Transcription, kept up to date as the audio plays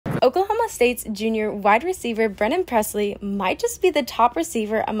Oklahoma State's junior wide receiver Brennan Presley might just be the top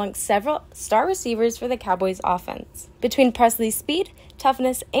receiver amongst several star receivers for the Cowboys offense. Between Presley's speed,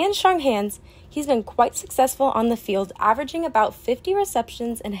 toughness, and strong hands, he's been quite successful on the field, averaging about 50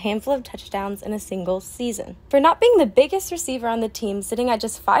 receptions and a handful of touchdowns in a single season. For not being the biggest receiver on the team, sitting at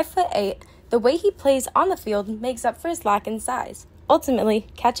just 5'8", the way he plays on the field makes up for his lack in size, ultimately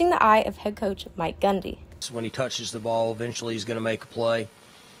catching the eye of head coach Mike Gundy. When he touches the ball, eventually he's going to make a play.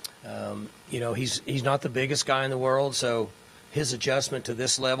 He's not the biggest guy in the world, so his adjustment to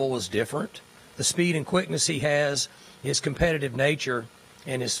this level was different. The speed and quickness he has, his competitive nature,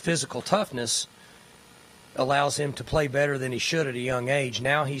 and his physical toughness allows him to play better than he should at a young age.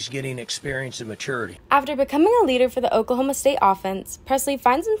 Now he's getting experience and maturity. After becoming a leader for the Oklahoma State offense, Presley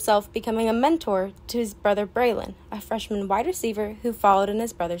finds himself becoming a mentor to his brother Brennan, a freshman wide receiver who followed in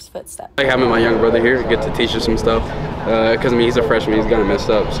his brother's footsteps. Like having my younger brother here, get to teach him some stuff, because he's a freshman, he's gonna mess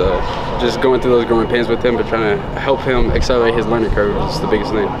up. So just going through those growing pains with him, but trying to help him accelerate his learning curve is the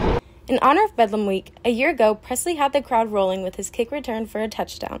biggest thing. In honor of Bedlam Week, a year ago, Presley had the crowd rolling with his kick return for a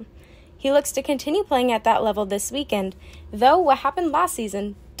touchdown. He looks to continue playing at that level this weekend, though what happened last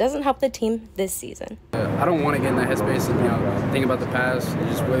season doesn't help the team this season. I don't want to get in that headspace of think about the past. I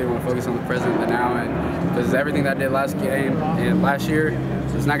just really want to focus on the present, the now, and because everything that I did last game and last year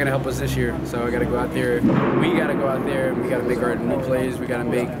is not going to help us this year. So I got to go out there. We got to go out there and we got to make our new plays. We got to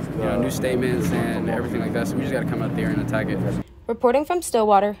make new statements and everything like that. So we just got to come out there and attack it. Reporting from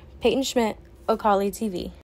Stillwater, Peyton Schmidt, Ocali TV.